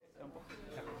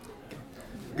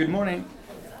Good morning.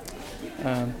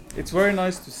 It's very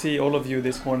nice to see all of you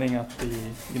this morning at the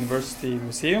University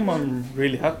Museum. I'm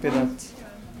really happy that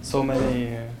so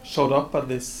many showed up at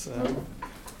this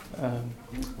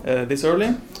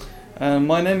early.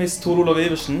 My name is Tor Olav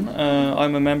Iversen.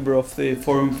 I'm a member of the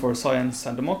Forum for Science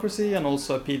and Democracy and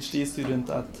also a PhD student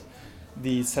at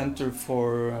the Center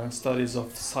for Studies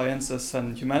of Sciences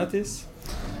and Humanities.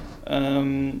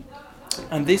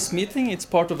 And this meeting, it's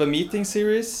part of a meeting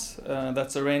series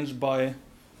that's arranged by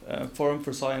Forum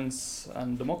for Science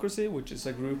and Democracy, which is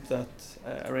a group that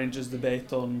arranges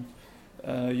debate on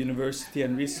university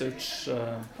and research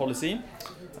policy,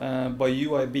 by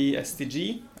UIB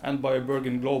STG and by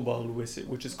Bergen Global,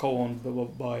 which is co-owned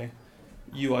by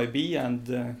UIB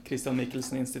and Christian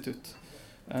Michelsen Institute.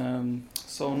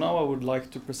 So now I would like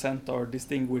to present our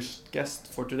distinguished guest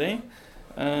for today,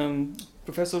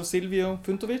 Professor Silvio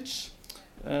Funtovic.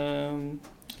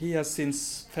 He has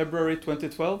since February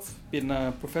 2012 been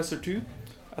a professor too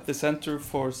at the Center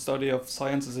for Study of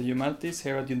Sciences and Humanities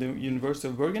here at the University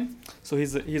of Bergen. So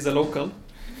he's a local.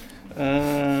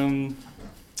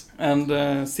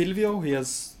 Silvio, he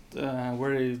has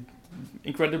very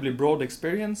incredibly broad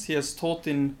experience. He has taught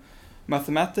in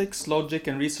mathematics, logic,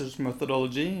 and research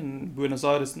methodology in Buenos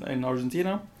Aires in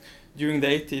Argentina. During the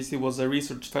 80s, he was a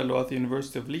research fellow at the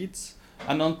University of Leeds,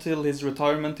 and until his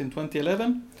retirement in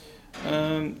 2011,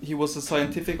 he was a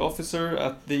scientific officer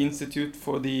at the Institute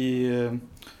for the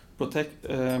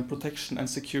Protection and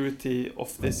Security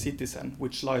of the Citizen,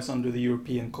 which lies under the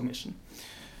European Commission.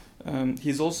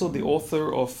 He's also the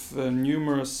author of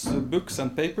numerous books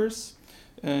and papers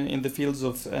in the fields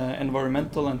of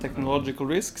environmental and technological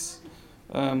risks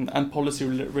and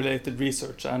policy-related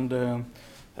research. And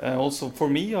also for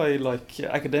me,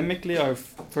 academically,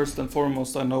 first and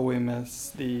foremost, I know him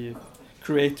as the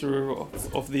creator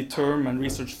of the term and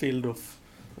research field of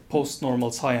post-normal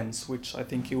science, which I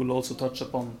think he will also touch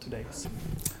upon today.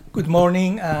 Good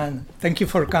morning, and thank you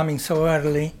for coming so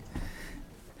early.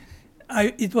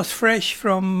 It was fresh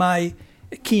from my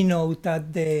keynote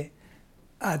at the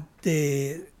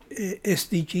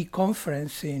SDG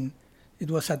conference it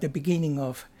was at the beginning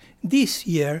of this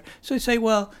year. So I say,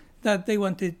 well, that they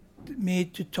wanted me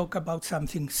to talk about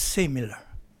something similar.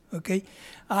 Okay,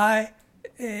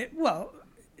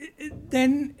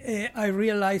 then I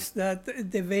realized that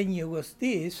the venue was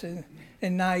this, a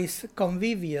nice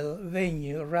convivial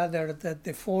venue rather than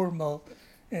the formal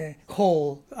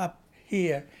hall up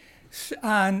here,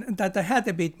 and that I had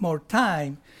a bit more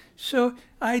time. So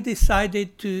I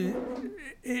decided to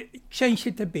change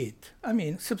it a bit. I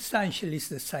mean, substantially it's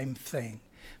the same thing,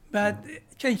 but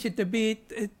change it a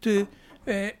bit to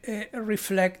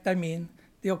reflect,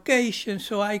 the occasion.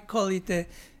 So I call it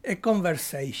a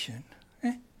conversation.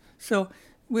 So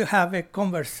we'll have a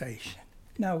conversation.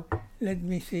 Now, let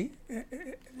me see.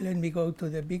 Let me go to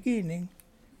the beginning.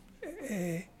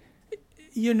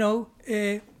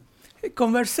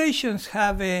 Conversations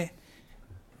have a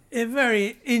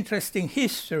very interesting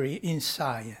history in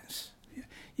science.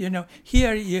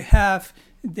 Here you have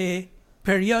the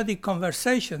periodic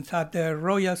conversations at the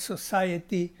Royal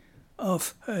Society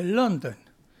of London.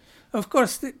 Of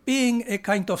course, being a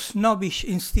kind of snobbish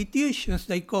institutions,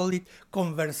 they call it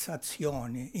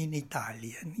conversazione in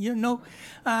Italian,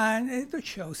 and it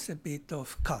shows a bit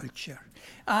of culture.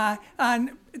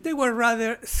 And they were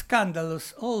rather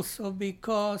scandalous also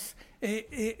because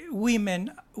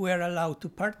women were allowed to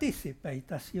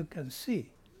participate, as you can see.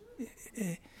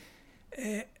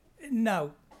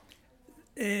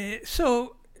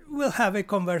 So we'll have a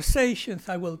conversation.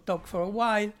 I will talk for a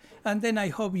while, and then I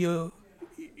hope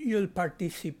you'll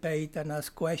participate and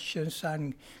ask questions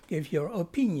and give your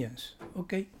opinions,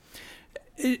 okay?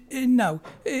 Now,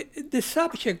 the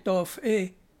subject of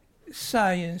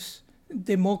science,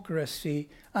 democracy,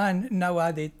 and now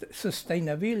added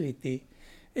sustainability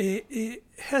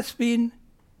has been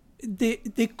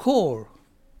the core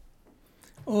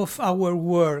of our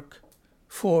work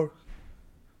for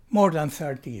more than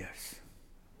 30 years,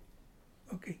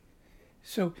 okay?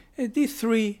 So these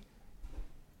three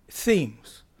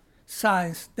themes,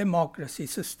 science, democracy,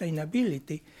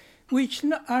 sustainability, which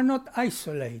are not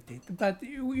isolated, but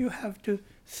you have to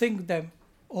think them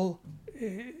all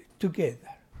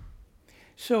together.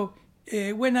 So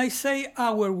when I say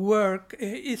our work,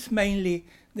 it's mainly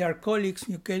their colleagues.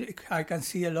 I can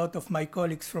see a lot of my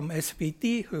colleagues from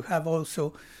SPT who have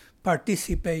also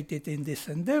participated in this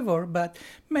endeavor, but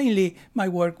mainly my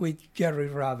work with Jerry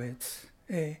Ravitz,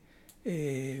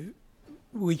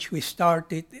 which we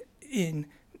started in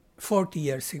 40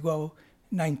 years ago,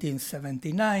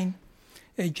 1979.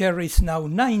 Jerry is now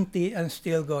 90 and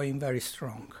still going very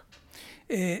strong.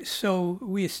 So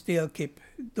we still keep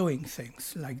doing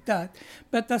things like that.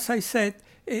 But as I said,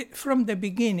 from the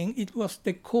beginning, it was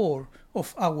the core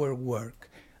of our work.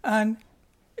 And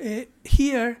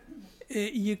here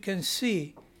you can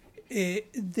see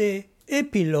the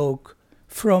epilogue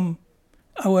from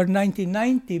our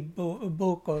 1990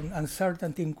 book on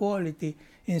uncertainty and quality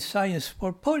in Science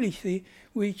for Policy,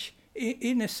 which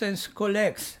in a sense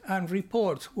collects and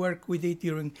reports work we did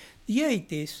during the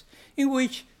 80s, in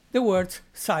which the words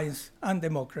science and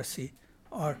democracy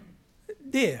are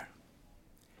there.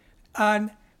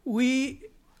 And we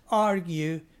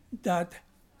argue that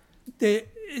the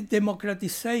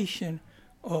democratization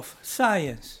of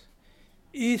science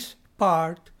is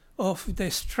part of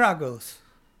the struggles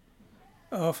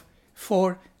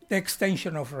for the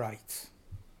extension of rights.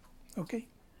 Okay?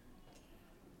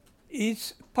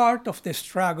 It's part of the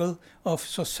struggle of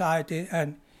society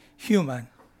and human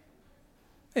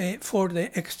for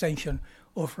the extension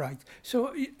of rights.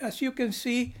 So as you can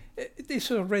see,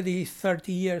 this is already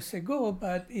 30 years ago,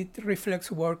 but it reflects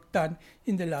work done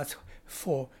in the last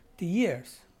 40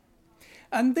 years.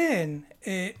 And then,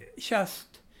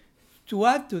 just to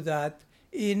add to that,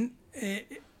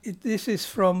 this is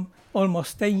from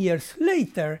almost 10 years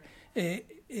later,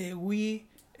 we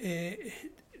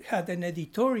had an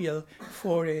editorial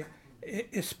for a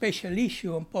special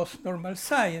issue on post-normal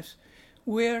science,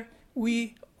 where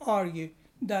we argue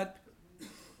that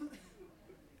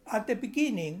at the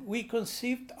beginning we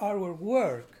conceived our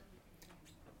work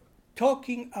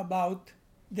talking about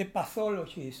the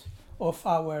pathologies of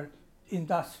our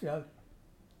industrial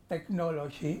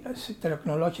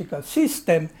technological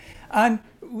system, and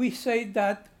we say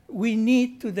that we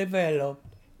need to develop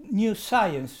new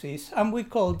sciences, and we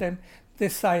call them the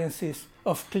sciences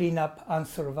of cleanup and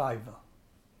survival.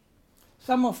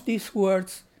 Some of these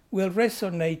words will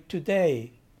resonate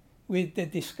today with the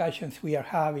discussions we are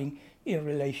having in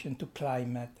relation to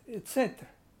climate, etc.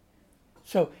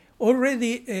 So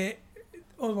already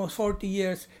almost 40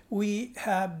 years, we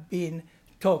have been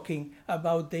talking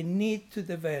about the need to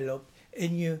develop a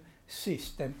new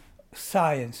system,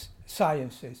 sciences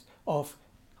of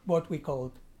what we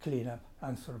call cleanup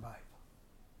and survival.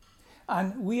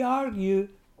 And we argue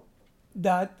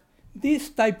that this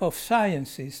type of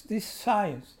sciences, this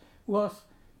science, was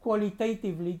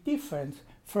qualitatively different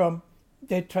from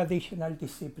the traditional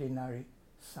disciplinary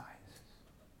sciences.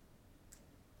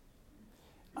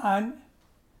 And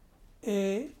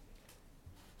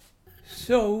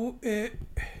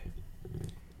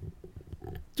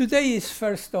today is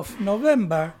 1st of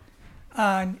November,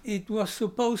 and it was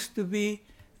supposed to be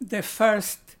the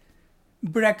first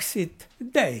Brexit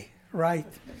day, right?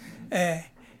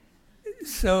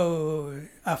 So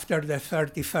after the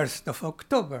 31st of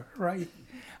October, right?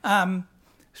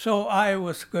 So I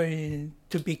was going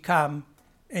to become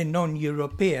a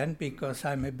non-European because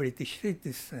I'm a British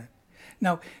citizen.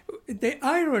 Now, the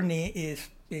irony is,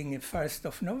 being 1st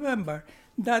of November,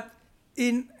 that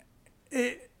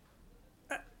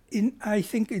I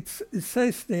think it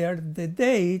says there the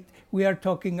date we are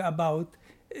talking about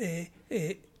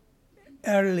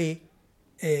early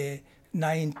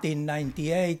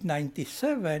 1998,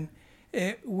 97,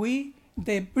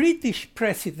 the British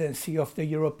presidency of the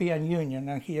European Union,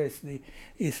 and here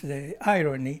is the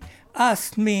irony,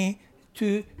 asked me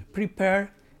to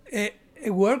prepare a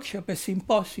workshop, a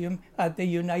symposium at the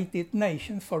United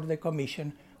Nations for the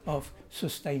Commission of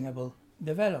Sustainable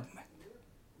Development.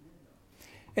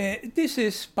 This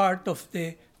is part of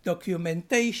the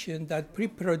documentation that we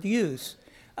produce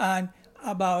and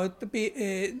about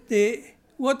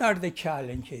what are the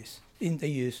challenges in the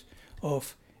use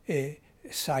of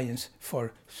science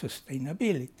for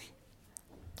sustainability.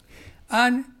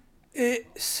 And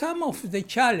some of the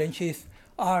challenges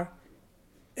are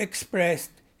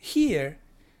expressed here,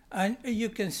 and you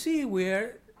can see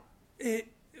where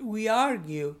we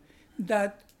argue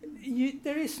that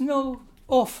there is no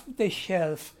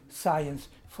off-the-shelf science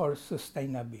for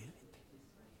sustainability.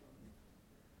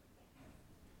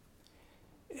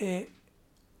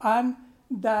 And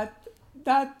that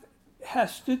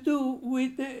has to do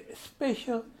with the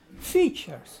special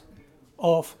features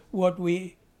of what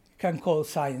we can call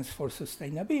science for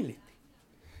sustainability.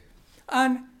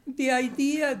 And the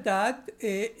idea that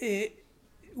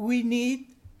we need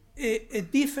a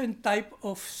different type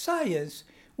of science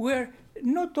where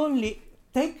not only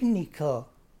technical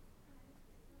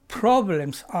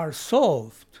problems are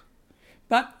solved,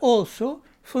 but also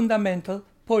fundamental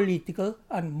political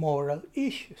and moral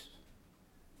issues.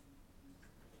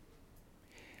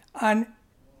 And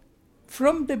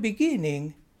from the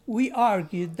beginning, we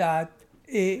argued that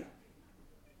it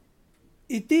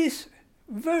is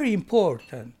very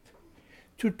important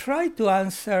to try to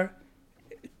answer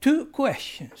two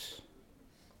questions.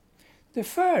 The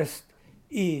first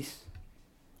is,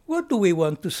 what do we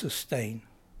want to sustain,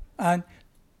 and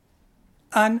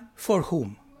for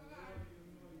whom?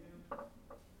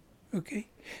 Okay,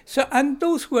 so and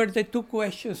those were the two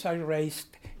questions I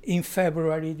raised in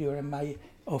February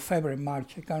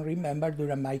March, I can't remember,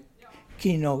 during my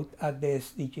keynote at the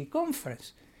SDG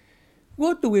conference.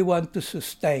 What do we want to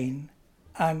sustain,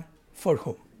 and for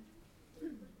whom?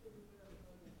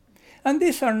 And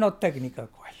these are not technical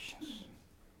questions.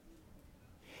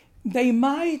 They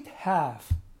might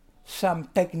have some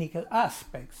technical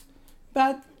aspects,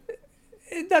 but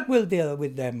that we'll deal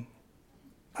with them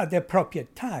at the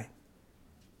appropriate time.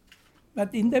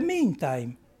 But in the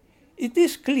meantime, it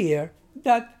is clear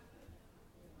that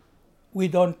we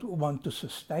don't want to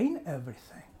sustain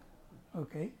everything,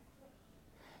 okay?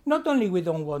 Not only we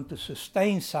don't want to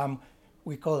sustain some,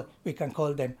 we can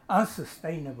call them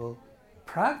unsustainable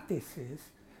practices,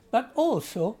 but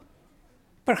also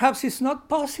perhaps it's not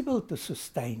possible to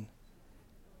sustain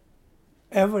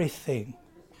everything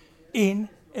in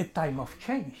a time of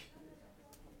change,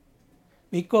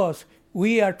 because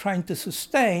we are trying to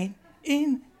sustain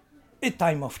in a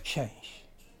time of change.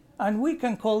 And we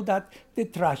can call that the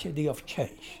tragedy of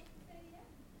change.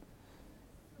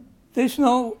 There's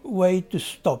no way to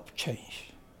stop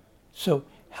change. So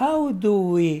how do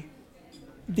we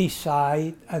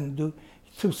decide and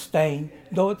sustain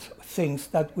those things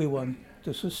that we want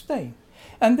to sustain?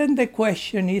 And then the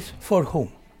question is, for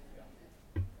whom?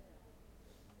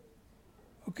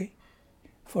 Okay,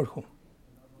 for whom?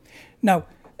 Now,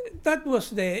 that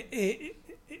was the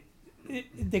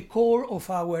core of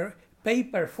our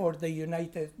paper for the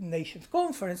United Nations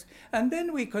Conference, and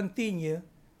then we continue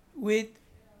with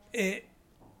a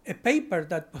paper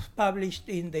that was published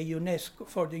in the UNESCO,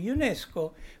 for the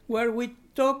UNESCO, where we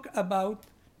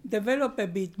develop a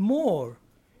bit more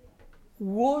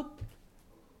what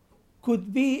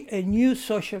could be a new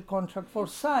social contract for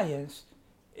science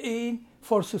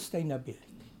for sustainability.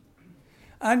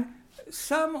 And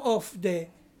some of the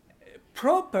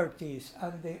properties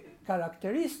and the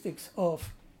characteristics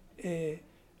of a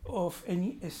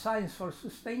science for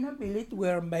sustainability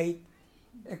were made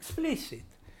explicit.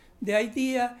 The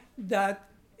idea that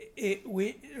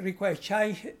we require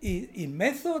change in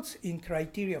methods, in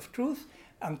criteria of truth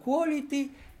and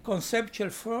quality, conceptual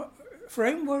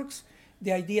frameworks,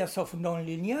 the ideas of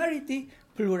non-linearity,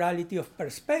 plurality of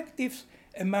perspectives,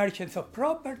 emergence of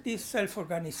properties,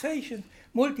 self-organization,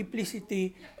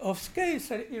 multiplicity of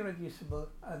scales, and irreducible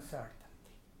uncertainty.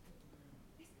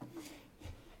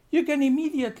 You can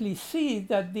immediately see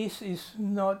that this is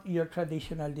not your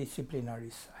traditional disciplinary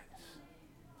science.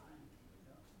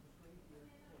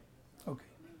 Okay.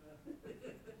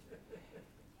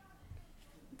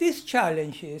 These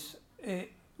challenges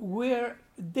were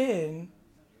then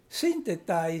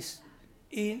synthesized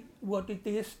in what it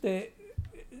is the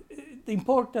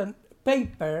important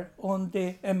paper on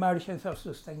the emergence of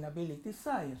sustainability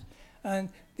science. And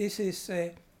this is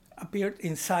appeared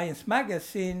in Science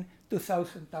magazine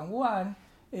 2001.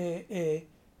 And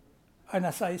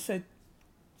as I said,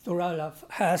 Turala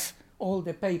has all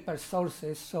the paper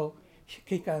sources, so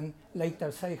he can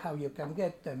later say how you can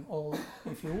get them all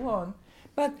if you want.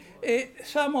 But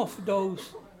some of the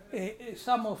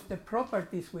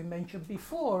properties we mentioned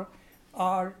before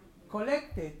are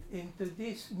collected into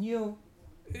this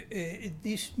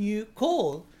new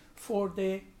call for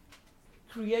the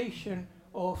creation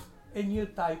of a new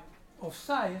type of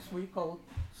science we call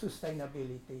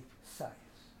sustainability science.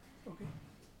 Okay?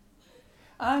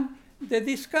 And the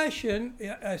discussion,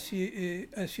 as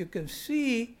you can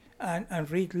see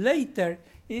and read later,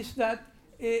 is that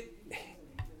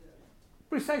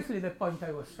precisely the point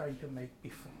I was trying to make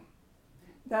before.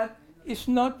 That is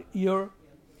not your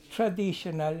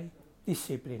traditional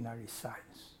disciplinary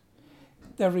science.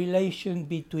 The relation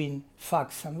between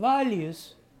facts and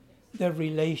values, the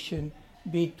relation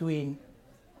between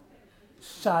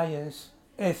science,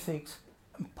 ethics,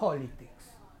 and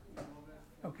politics.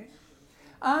 Okay?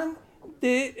 And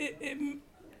the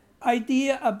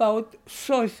idea about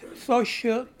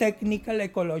socio-technical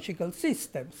ecological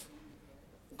systems,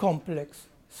 complex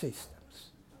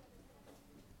systems.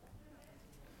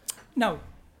 Now,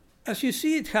 as you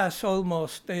see, it has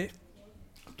almost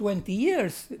 20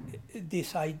 years,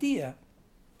 this idea,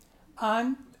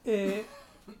 and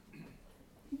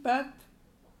but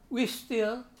we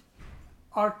still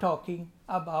are talking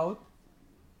about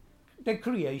the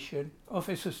creation of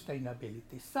a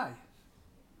sustainability science.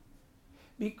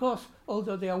 Because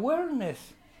although the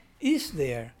awareness is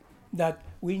there that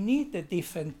we need a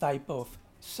different type of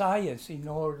science in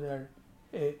order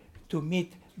to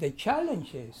meet the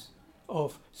challenges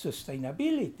of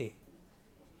sustainability.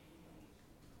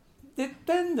 The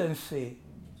tendency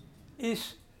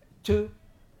is to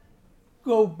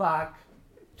go back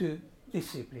to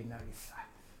disciplinary science.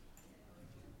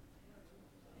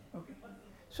 Okay.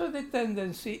 So the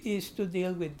tendency is to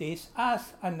deal with this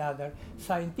as another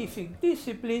scientific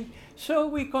discipline, so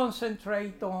we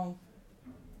concentrate on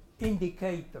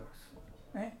indicators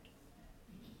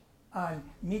and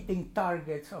meeting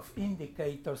targets of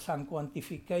indicators and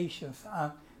quantifications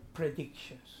and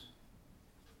predictions.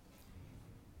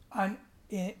 And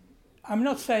I'm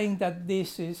not saying that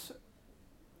this is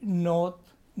not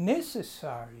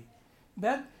necessary,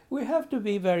 but we have to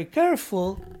be very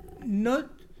careful not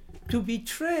to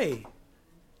betray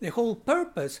the whole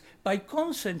purpose by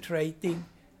concentrating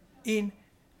in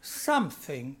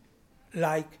something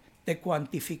like the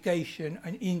quantification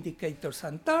and indicators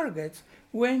and targets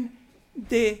when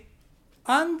the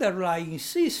underlying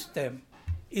system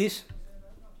is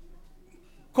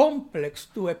complex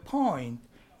to a point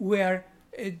where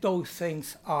those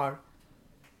things are,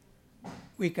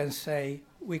 we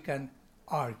can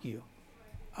argue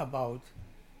about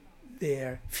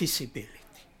their feasibility.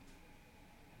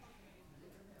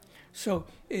 So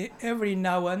every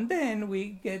now and then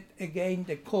we get again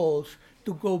the calls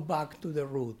to go back to the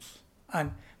roots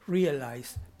and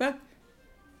realize, but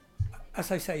as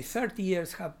I say, 30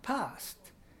 years have passed,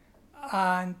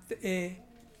 and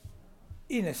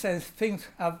in a sense, things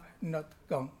have not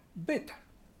gone better.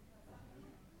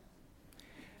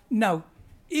 Now,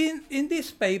 in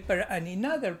this paper and in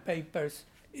other papers,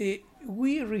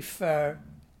 we refer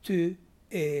to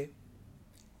a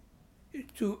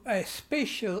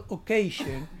special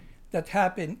occasion that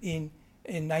happened in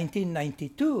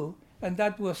 1992, and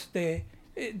that was the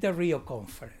Rio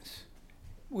Conference.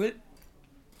 Well,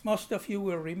 most of you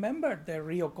will remember the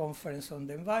Rio Conference on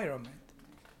the Environment.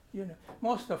 You know,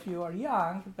 most of you are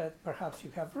young, but perhaps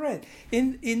you have read.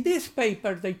 In this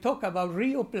paper, they talk about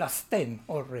Rio plus 10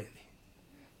 already.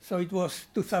 So it was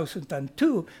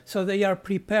 2002, so they are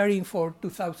preparing for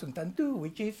 2002,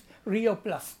 which is Rio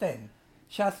plus 10,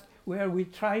 just where we're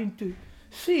trying to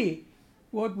see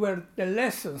what were the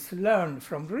lessons learned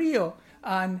from Rio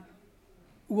and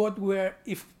what were,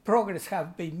 if progress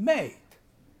have been made.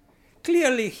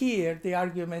 Clearly here, the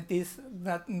argument is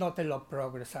that not a lot of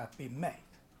progress has been made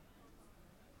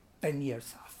 10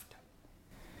 years after.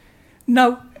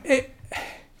 Now,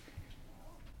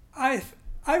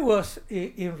 I was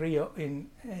in Rio in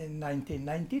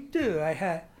 1992. I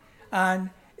had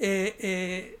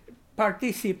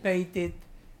participated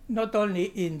not only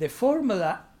in the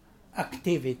formal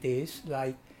activities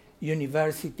like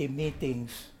university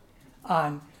meetings,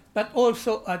 but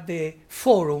also at the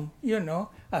forum, you know,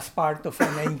 as part of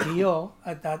an NGO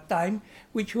at that time,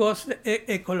 which was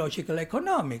ecological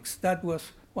economics. That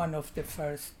was one of the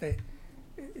first, the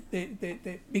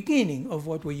beginning of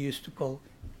what we used to call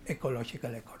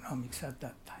ecological economics at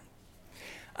that time.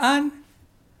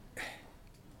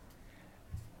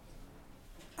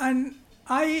 And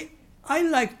I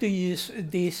like to use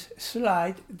this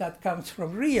slide that comes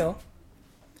from Rio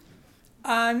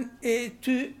and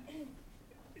to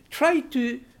try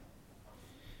to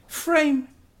frame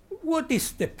what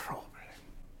is the problem.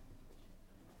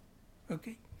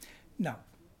 Okay? Now,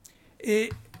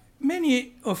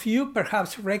 many of you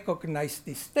perhaps recognize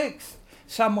this text.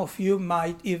 Some of you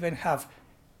might even have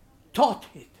taught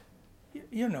it.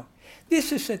 You know,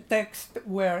 this is a text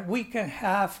where we can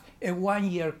have a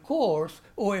one-year course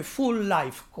or a full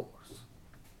life course.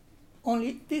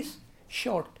 Only this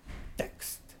short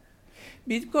text.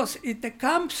 Because it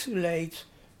encapsulates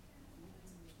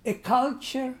a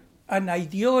culture, an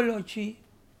ideology,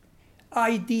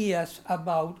 ideas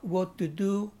about what to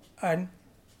do and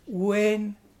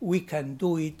when we can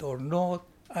do it or not,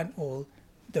 and all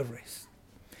the rest.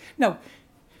 Now,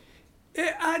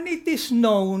 and it is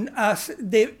known as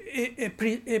the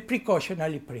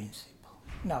precautionary principle.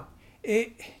 Now,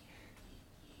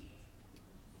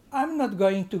 I'm not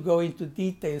going to go into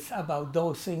details about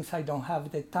those things. I don't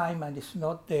have the time, and it's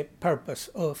not the purpose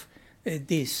of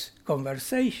this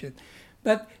conversation.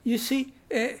 But you see,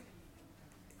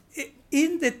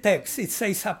 in the text, it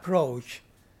says approach.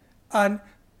 And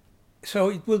so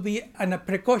it will be a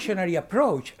precautionary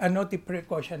approach and not a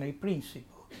precautionary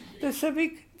principle. There's a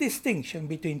big distinction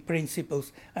between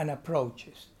principles and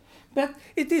approaches. But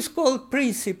it is called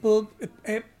principle,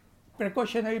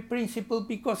 precautionary principle,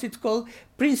 because it's called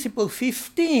Principle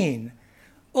 15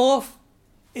 of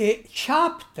a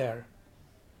chapter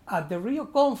at the Rio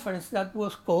Conference that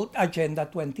was called Agenda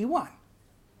 21.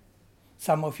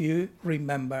 Some of you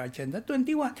remember Agenda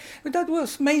 21. But that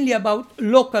was mainly about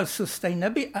local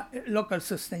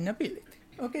sustainability.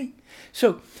 Okay?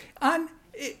 So, and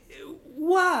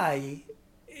why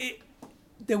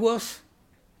there was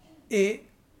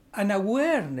an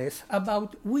awareness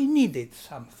about we needed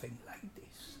something like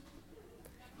this.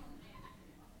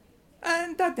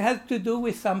 And that had to do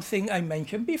with something I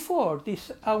mentioned before,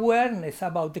 this awareness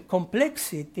about the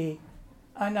complexity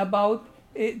and about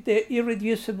the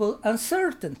irreducible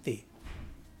uncertainty.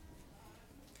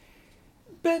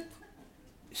 But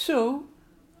so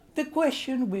the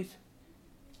question which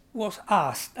was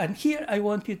asked, and here I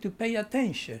want you to pay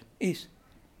attention, is,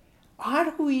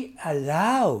 are we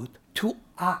allowed to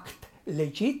act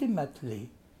legitimately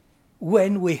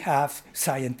when we have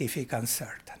scientific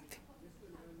uncertainty?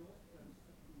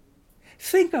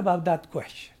 Think about that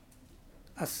question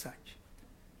as such.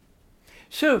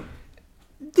 So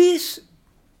this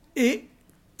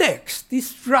text,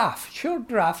 this draft, short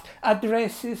draft,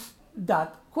 addresses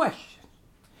that question.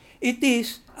 It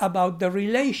is about the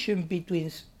relation between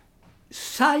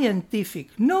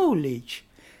scientific knowledge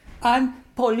and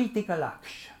political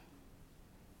action.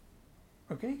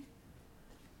 Okay?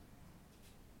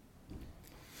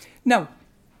 Now,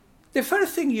 the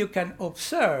first thing you can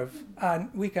observe, and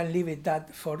we can leave it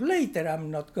that for later, I'm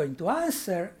not going to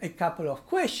answer a couple of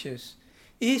questions,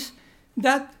 is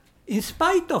that in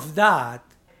spite of that,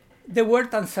 the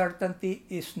word uncertainty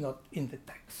is not in the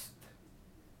text.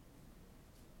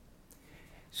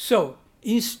 So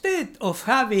instead of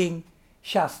having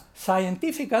just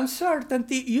scientific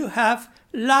uncertainty, you have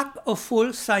lack of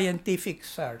full scientific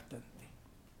certainty,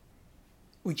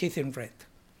 which is in red.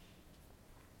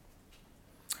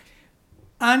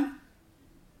 And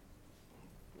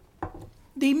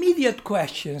the immediate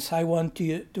questions I want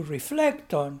you to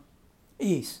reflect on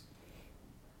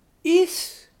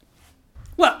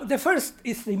well, the first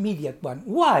is the immediate one.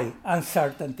 Why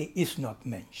uncertainty is not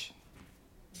mentioned?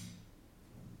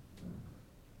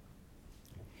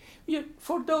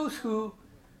 For those who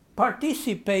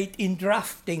participate in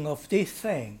drafting of these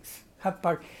things,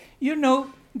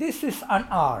 this is an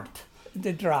art,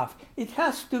 the draft. It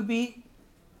has to be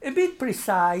a bit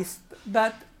precise,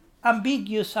 but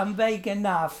ambiguous and vague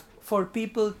enough for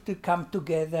people to come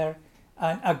together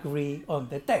and agree on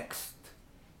the text.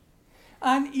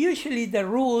 And usually the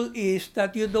rule is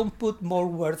that you don't put more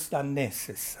words than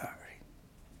necessary,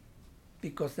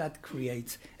 because that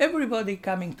creates everybody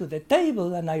coming to the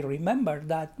table, and I remember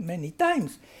that many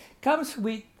times, comes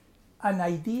with an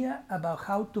idea about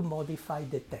how to modify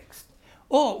the text.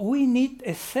 Oh, we need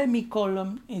a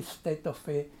semicolon instead of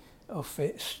a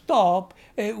stop,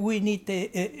 we need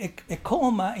a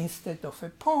comma instead of a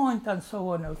point, and so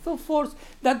on and so forth,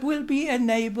 that will be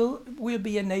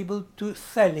enabled to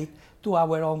sell it to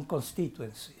our own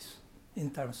constituencies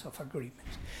in terms of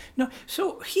agreements. Now,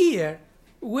 so here,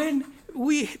 when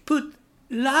we put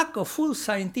lack of full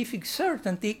scientific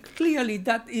certainty, clearly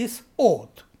that is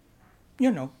odd.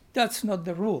 That's not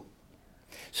the rule.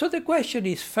 So the question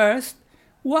is, first,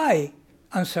 why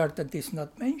uncertainty is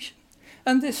not mentioned?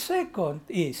 And the second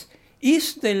is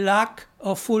the lack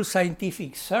of full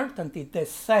scientific certainty the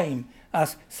same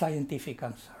as scientific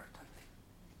uncertainty?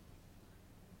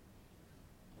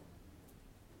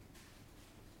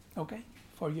 Okay,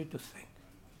 for you to think.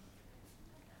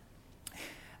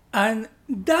 And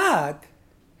that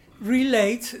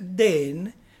relates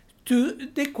then to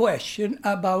the question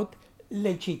about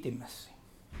legitimacy.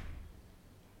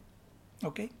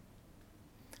 Okay?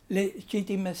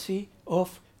 Legitimacy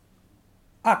of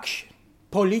action,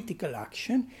 political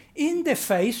action, in the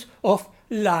face of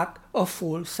lack of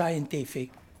full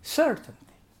scientific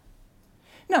certainty.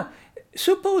 Now,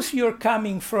 suppose you're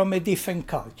coming from a different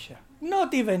culture,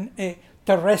 not even a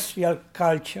terrestrial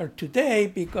culture today,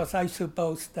 because I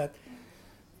suppose that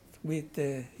with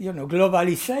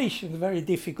globalization, it's very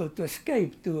difficult to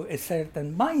escape to a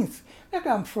certain minds. I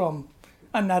come from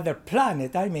another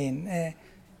planet. I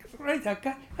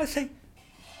say,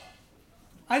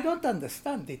 I don't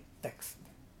understand the text.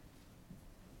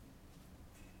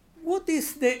 What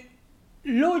is the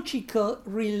logical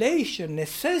relation,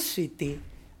 necessity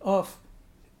of,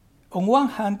 on one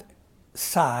hand,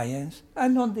 science,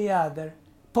 and on the other,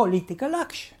 political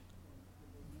action?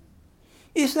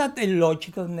 Is that a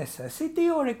logical necessity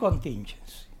or a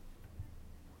contingency?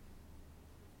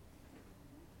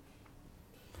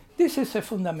 This is a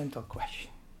fundamental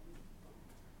question.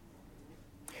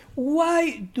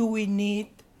 Why do we need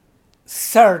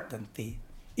certainty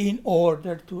in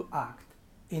order to act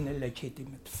in a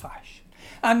legitimate fashion?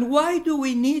 And why do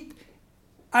we need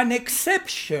an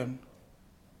exception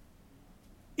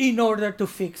in order to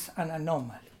fix an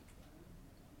anomaly?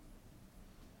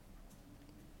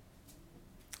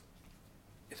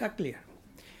 that clear?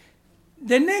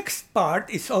 The next part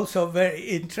is also very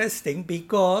interesting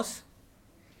because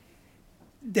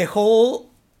the whole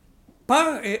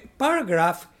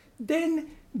paragraph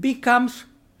then becomes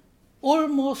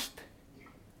almost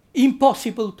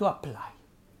impossible to apply.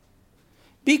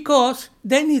 Because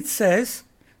then it says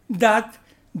that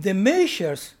the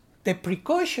measures, the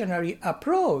precautionary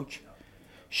approach,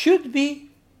 should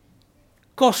be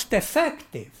cost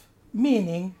effective,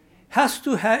 meaning has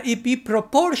to be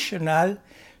proportional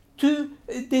to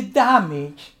the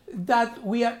damage that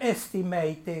we are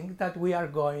estimating that we are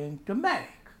going to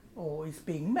make or is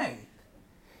being made.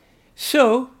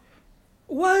 So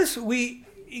once we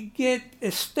get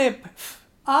a step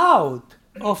out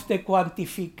of the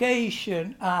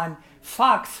quantification and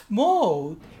facts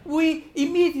mode, we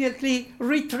immediately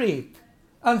retreat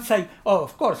and say, oh,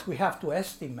 of course, we have to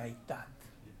estimate that.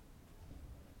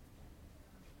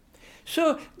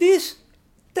 So this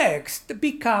text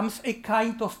becomes a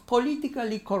kind of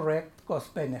politically correct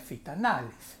cost-benefit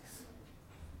analysis.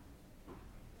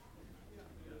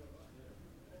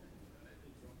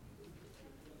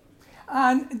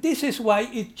 And this is why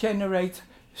it generates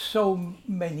so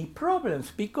many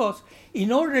problems, because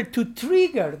in order to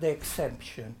trigger the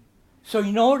exemption, so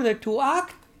in order to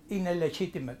act in a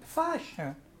legitimate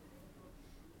fashion,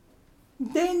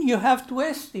 then you have to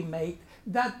estimate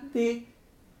that the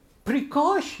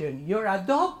precaution you're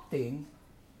adopting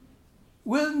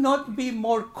will not be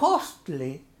more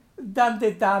costly than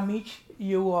the damage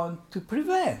you want to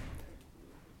prevent.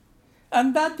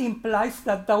 And that implies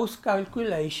that those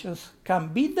calculations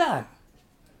can be done.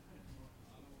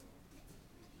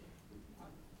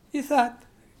 Is that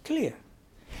clear?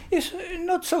 It's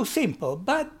not so simple,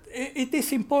 but it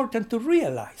is important to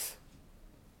realize.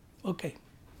 Okay.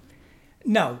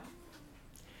 Now,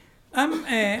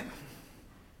 I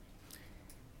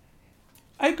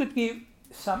could give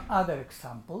some other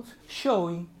examples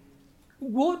showing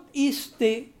what is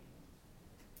the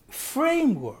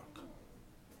framework,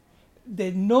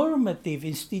 the normative,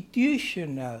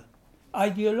 institutional,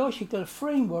 ideological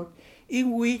framework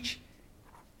in which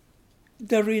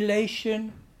the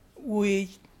relation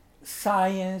with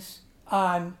science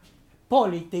and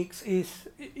politics is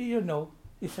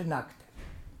enacted.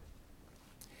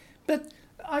 But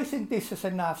I think this is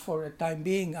enough for the time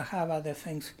being. I have other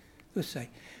things to say.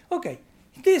 Okay,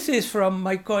 this is from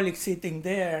my colleague sitting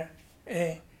there,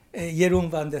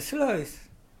 Jeroen van der Sluis.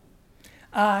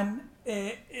 And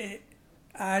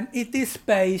it is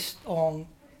based on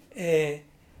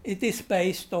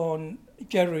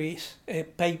Jerry's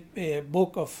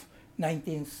book of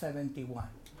 1971.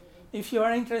 If you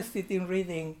are interested in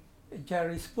reading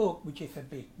Jerry's book, which is a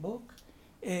big book,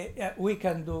 we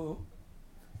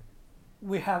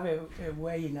have a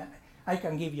way, I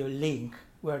can give you a link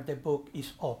where the book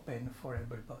is open for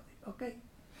everybody, okay?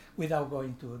 Without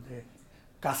going to the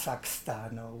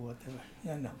Kazakhstan or whatever,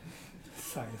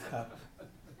 Science Hub.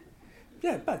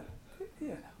 Yeah, but,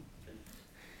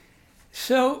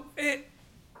 So,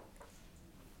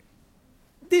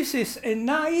 this is a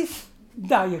nice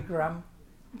diagram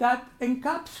that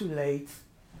encapsulates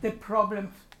the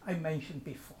problems I mentioned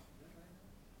before.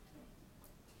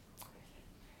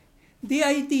 The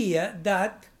idea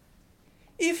that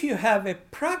if you have a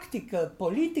practical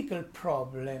political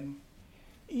problem,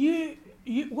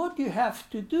 what you have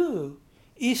to do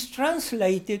is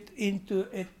translate it into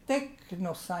a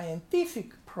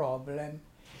techno-scientific problem.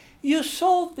 You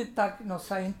solve the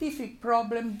techno-scientific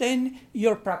problem, then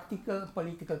your practical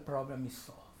political problem is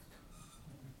solved.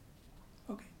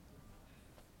 Okay.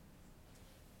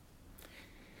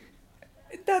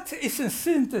 That is in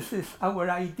synthesis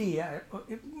our idea,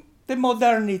 the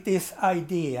modernity's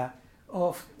idea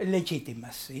of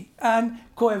legitimacy and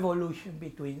coevolution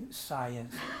between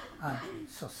science and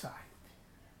society.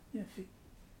 You see,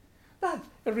 that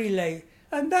relay,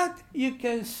 and that you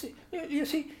can see. You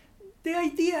see, the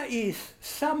idea is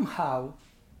somehow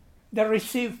the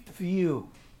received view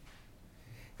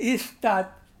is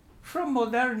that from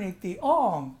modernity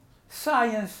on,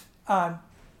 science and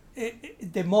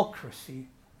democracy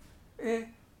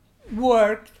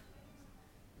worked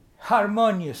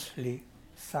harmoniously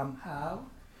somehow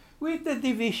with the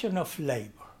division of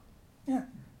labor. Yeah,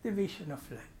 division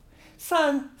of labor.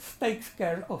 Science takes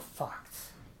care of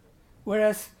facts,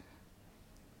 whereas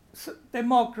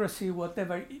democracy,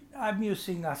 whatever, I'm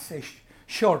using as a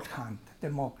shorthand,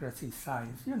 democracy,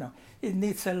 science, it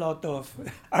needs a lot of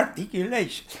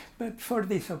articulation. But for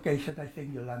this occasion, I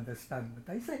think you'll understand what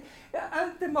I say.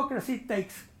 And democracy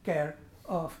takes care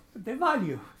of the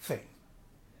value thing.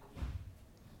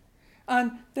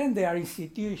 And then there are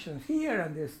institutions here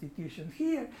and the institutions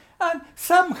here. And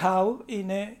somehow,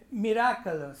 in a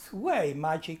miraculous way,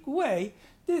 magic way,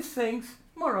 these things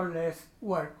more or less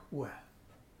work well.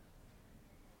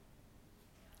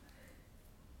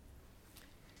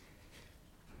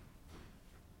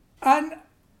 And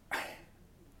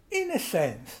in a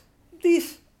sense,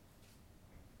 this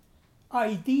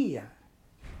idea,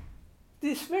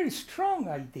 this very strong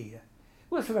idea,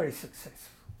 was very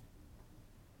successful.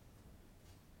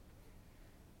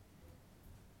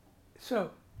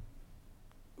 So,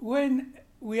 when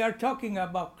we are talking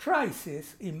about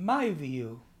crisis, in my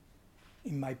view,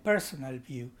 in my personal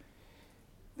view,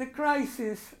 the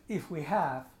crisis, if we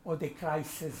have, or the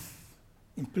crisis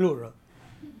in plural,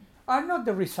 are not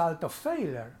the result of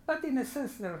failure, but in a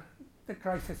sense they're the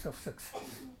crisis of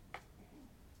success.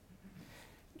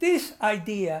 This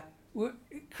idea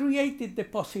created the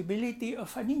possibility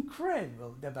of an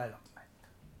incredible development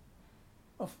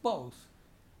of both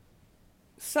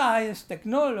science,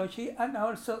 technology, and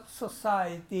also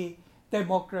society,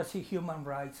 democracy, human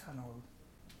rights, and all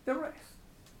the rest.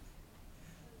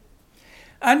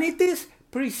 And it is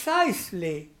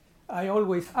precisely, I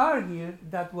always argue,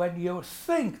 that when you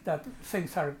think that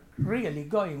things are really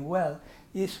going well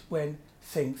is when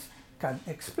things can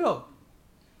explode.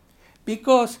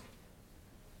 Because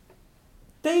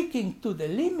taking to the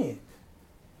limit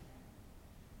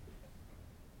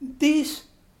this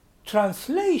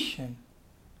translation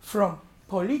from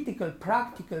political,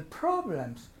 practical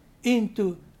problems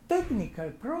into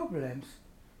technical problems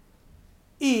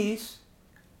is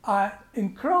an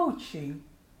encroaching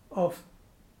of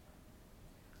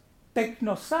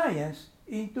technoscience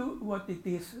into what it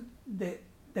is, the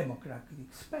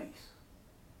democratic space.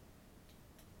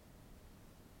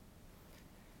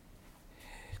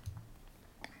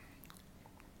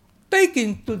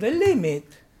 Taking to the limit,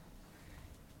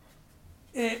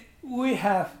 we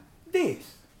have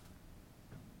this.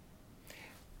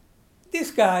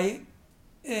 This guy,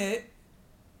 Sam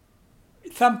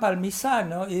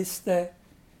Palmisano,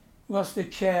 was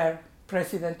the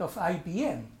president of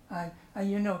IBM.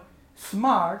 And you know,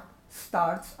 SMART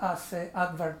starts as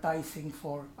advertising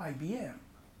for IBM.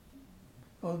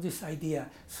 All this idea.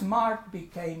 SMART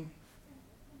became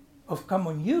of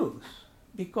common use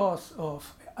because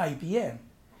of IBM.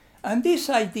 And this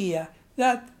idea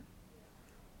that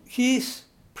he's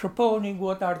proponing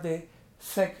what are the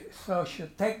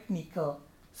socio-technical,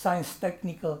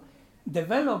 science-technical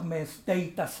developments,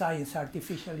 data science,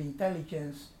 artificial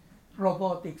intelligence,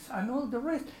 robotics, and all the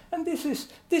rest. And this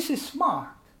is smart.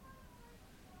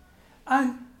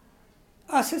 And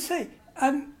as I say,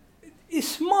 and it's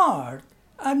smart,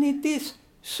 and it is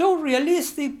so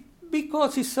realistic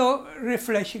because it's so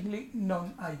refreshingly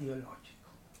non-ideological.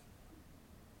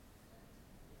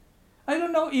 I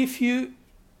don't know if you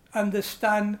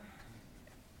understand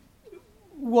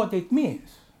what it means.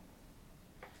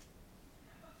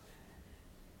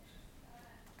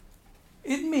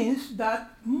 It means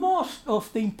that most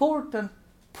of the important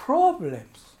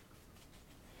problems,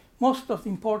 most of the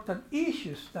important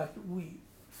issues that we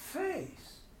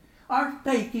face are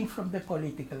taken from the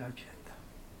political agenda.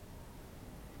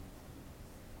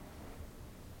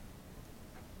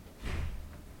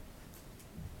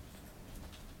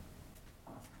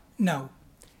 Now,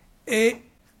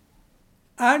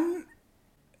 and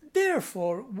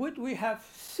therefore, what we have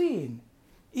seen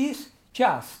is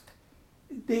just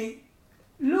the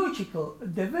logical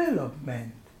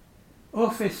development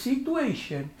of a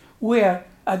situation where,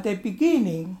 at the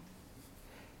beginning,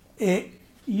 there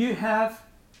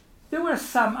were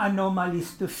some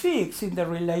anomalies to fix in the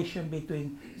relation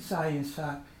between science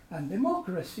and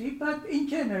democracy, but in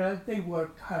general, they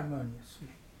worked harmoniously.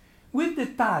 With the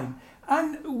time,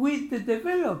 and with the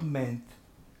development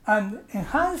and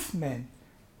enhancement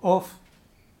of,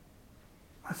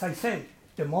 as I say,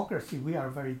 democracy, we are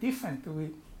very different. We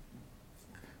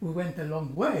went a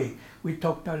long way. We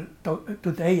talked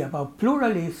today about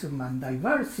pluralism and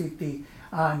diversity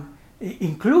and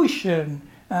inclusion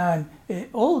and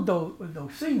all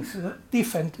those things,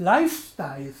 different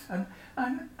lifestyles,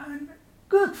 and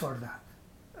good for that.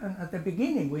 And at the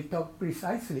beginning, we talked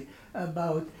precisely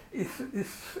about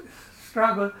this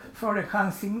struggle for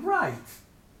enhancing rights.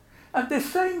 At the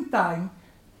same time,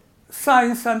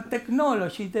 science and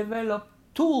technology develop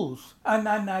tools and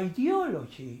an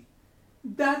ideology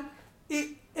that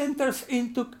it enters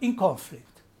in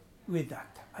conflict with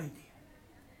that idea.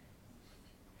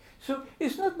 So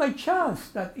it's not by chance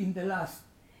that in the last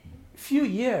few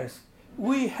years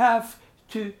we have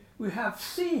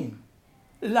seen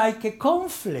like a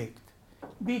conflict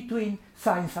between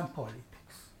science and politics.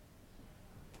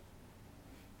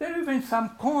 there are even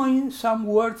some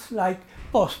words like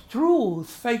post-truth,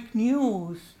 fake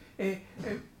news,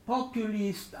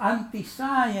 populist,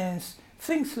 anti-science,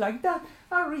 things like that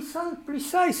are result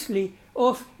precisely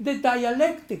of the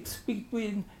dialectics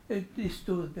between these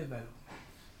two developments.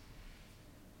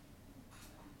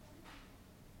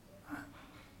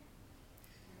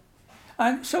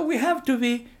 And so we have to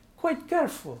be quite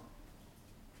careful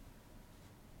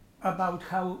about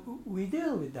how we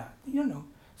deal with that. You know,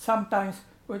 sometimes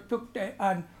we took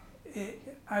and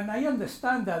I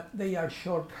understand that they are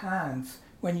shorthands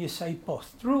when you say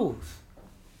post-truth.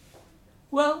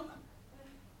 Well,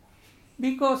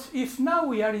 because if now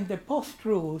we are in the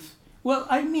post-truth, well,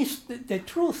 I missed the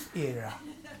truth era.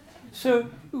 So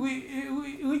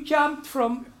we jumped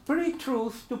from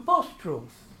pre-truth to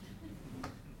post-truth.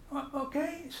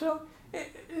 Okay, so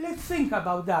let's think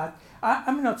about that.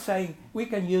 I'm not saying we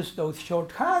can use those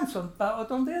shorthands, but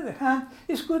on the other hand,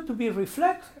 it's good to be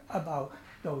reflective about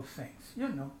those things, you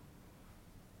know.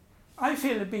 I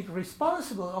feel a bit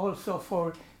responsible also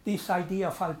for this idea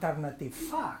of alternative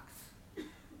facts.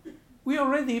 We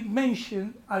already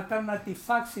mentioned alternative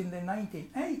facts in the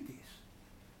 1980s.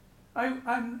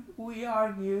 And we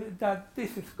argue that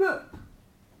this is good.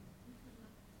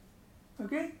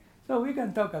 Okay? So we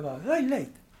can talk about it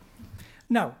later.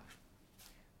 Now,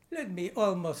 let me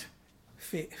almost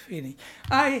finish.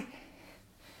 I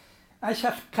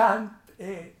just can't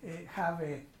have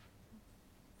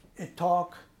a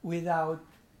talk without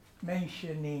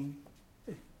mentioning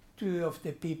two of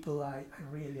the people I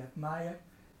really admire.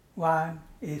 One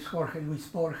is Jorge Luis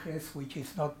Borges, which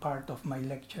is not part of my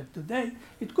lecture today.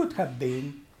 It could have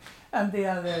been. And the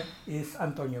other is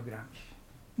Antonio Gramsci.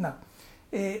 Now,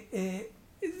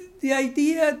 the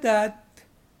idea that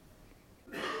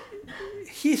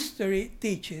history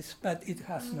teaches, but it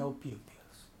has no pupils.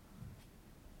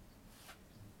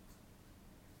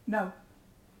 Now,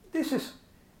 this is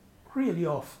really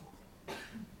awful.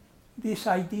 This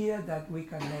idea that we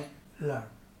cannot learn.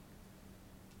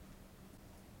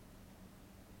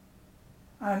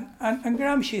 And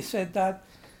Gramsci said that,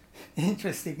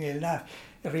 interestingly enough,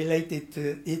 related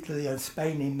to Italy and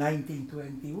Spain in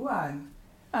 1921,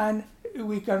 and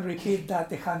we can repeat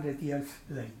that 100 years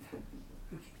later.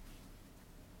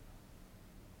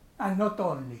 And not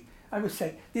only, I would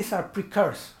say, these are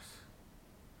precursors.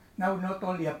 Now not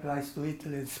only applies to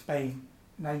Italy and Spain,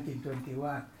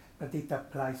 1921, but it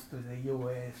applies to the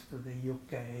US, to the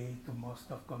UK, to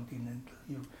most of continental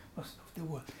Europe, most of the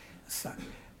world. So,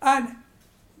 and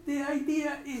the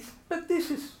idea is, but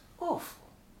this is awful.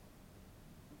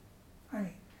 I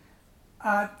mean,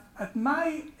 at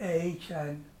my age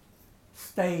and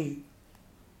state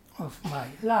of my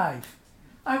life,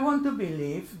 I want to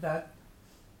believe that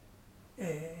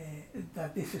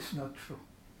that this is not true.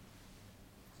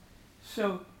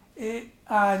 So,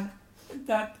 and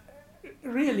that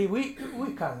really we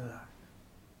can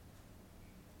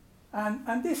learn.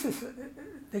 And this is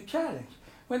the challenge.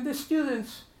 When the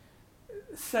students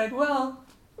said, well,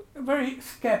 very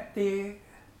skeptic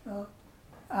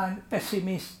and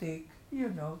pessimistic, you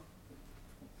know,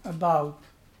 about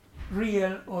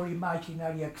real or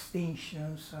imaginary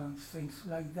extinctions and things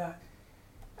like that,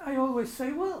 I always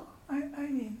say, well, I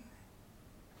mean,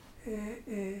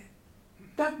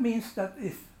 that means that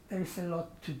if there is a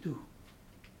lot to do.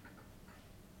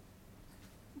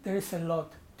 There is a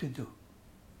lot to do.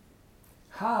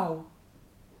 How?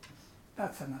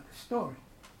 That's another story.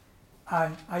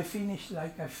 And I finished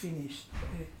like I finished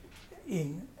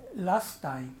in last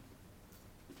time,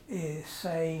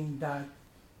 saying that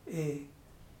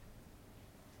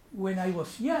when I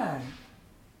was young,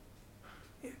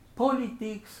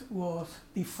 politics was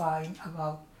defined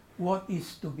about what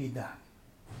is to be done.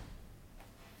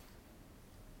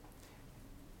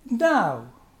 Now,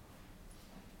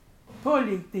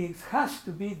 politics has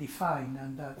to be defined,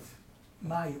 and that's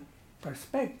my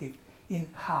perspective, in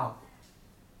how,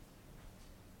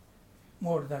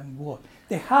 more than what.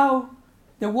 The how,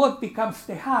 the what becomes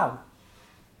the how.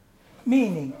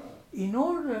 Meaning, in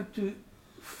order to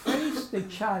face the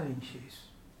challenges,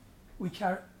 which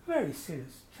are very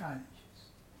serious challenges,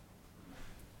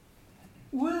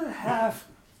 we'll have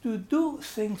to do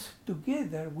things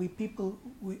together with people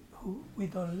who we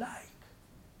don't like.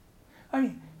 I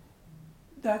mean,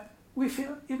 that we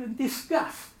feel even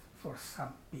disgust for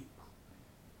some people.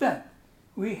 But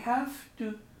we have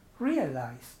to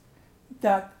realize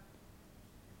that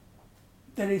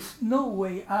there is no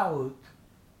way out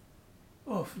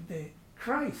of the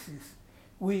crisis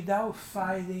without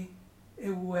finding a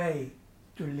way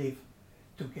to live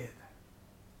together.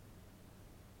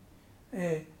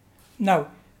 Now,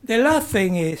 The last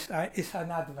thing is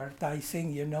an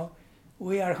advertising, you know.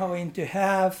 We are going to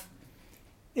have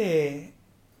a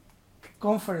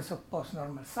conference of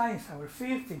post-normal science, our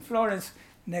fifth, in Florence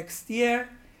next year.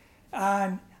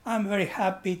 And I'm very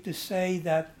happy to say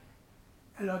that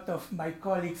a lot of my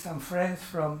colleagues and friends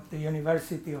from the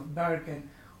University of Bergen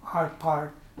are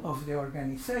part of the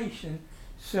organization.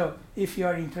 So if you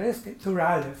are interested, Tur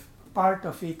Aleph, part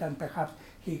of it, and perhaps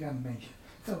he can mention.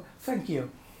 So thank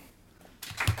you.